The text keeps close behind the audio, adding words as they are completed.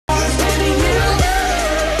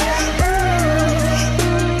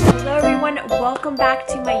welcome back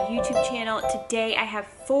to my YouTube channel. Today I have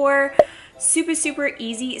 4 super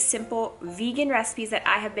easy, simple vegan recipes that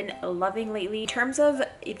I have been loving lately. In terms of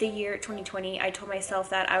the year 2020, I told myself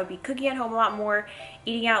that I would be cooking at home a lot more,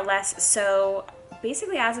 eating out less. So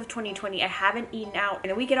basically as of 2020, I haven't eaten out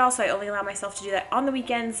in a week at all, so I only allow myself to do that on the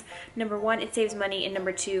weekends. Number 1, it saves money, and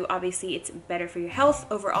number 2, obviously it's better for your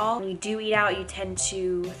health overall. When you do eat out, there tend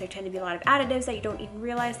to be a lot of additives that you don't even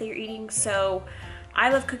realize that you're eating. So I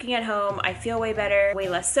love cooking at home. I feel way better, way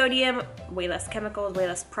less sodium, way less chemicals, way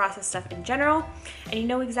less processed stuff in general, and you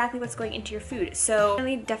know exactly what's going into your food. So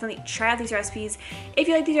definitely try out these recipes. If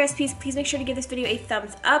you like these recipes, please make sure to give this video a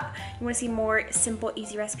thumbs up. You want to see more simple,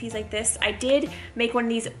 easy recipes like this. I did make one of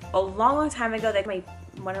these a long time ago, like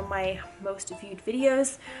one of my most viewed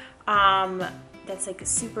videos. That's like a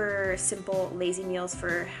super simple, lazy meals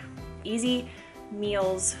for easy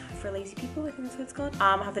meals for lazy people, I think that's what it's called.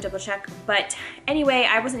 I'll have to double check. But anyway,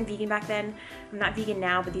 I wasn't vegan back then. I'm not vegan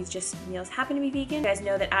now, but these just meals happen to be vegan. You guys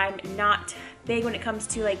know that I'm not big when it comes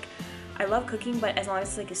to I love cooking, but as long as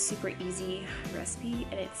it's like a super easy recipe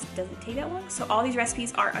and it doesn't take that long. So all these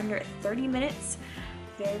recipes are under 30 minutes.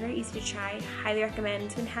 Very easy to try. Highly recommend.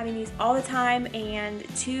 I've been having these all the time, and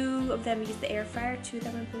 2 of them use the air fryer, 2 of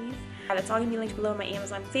them I believe. That's all gonna be linked below in my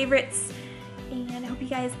Amazon favorites. And I hope you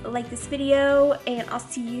guys like this video, and I'll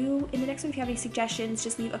see you in the next one. If you have any suggestions,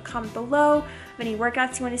 just leave a comment below of any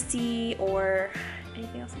workouts you want to see or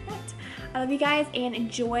anything else like that. I love you guys and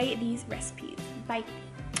enjoy these recipes. Bye.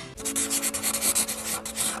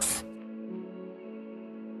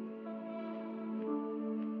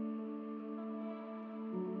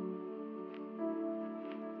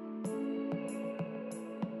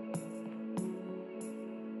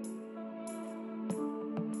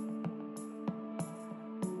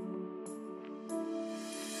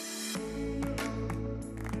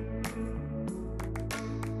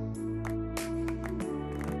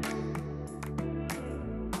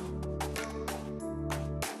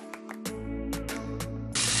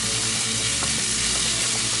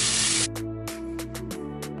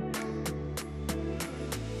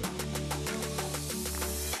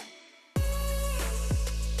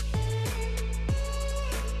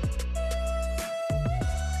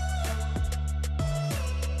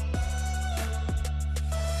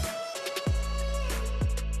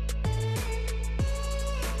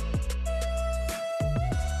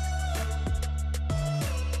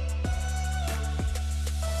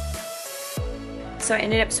 So I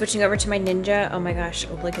ended up switching over to my Ninja. Oh my gosh,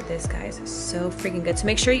 look at this, guys. So freaking good. So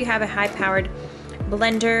make sure you have a high-powered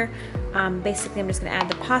blender. Basically, I'm just gonna add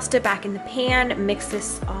the pasta back in the pan, mix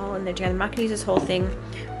this all in there together. I'm not gonna use this whole thing.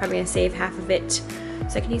 Probably gonna save half of it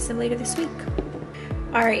so I can use some later this week.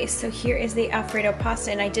 All right, so here is the Alfredo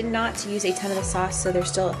pasta, and I did not use a ton of the sauce, so there's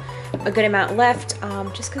still a good amount left,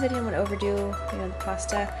 just because I didn't want to overdo, the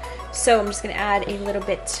pasta. So I'm just gonna add a little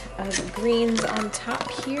bit of greens on top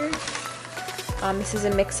here. This is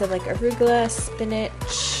a mix of arugula,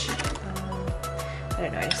 spinach. I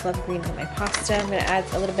don't know, I just love greens on my pasta. I'm gonna add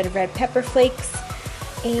a little bit of red pepper flakes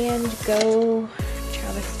and go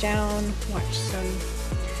chow this down, watch some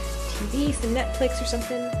TV, some Netflix or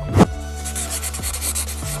something.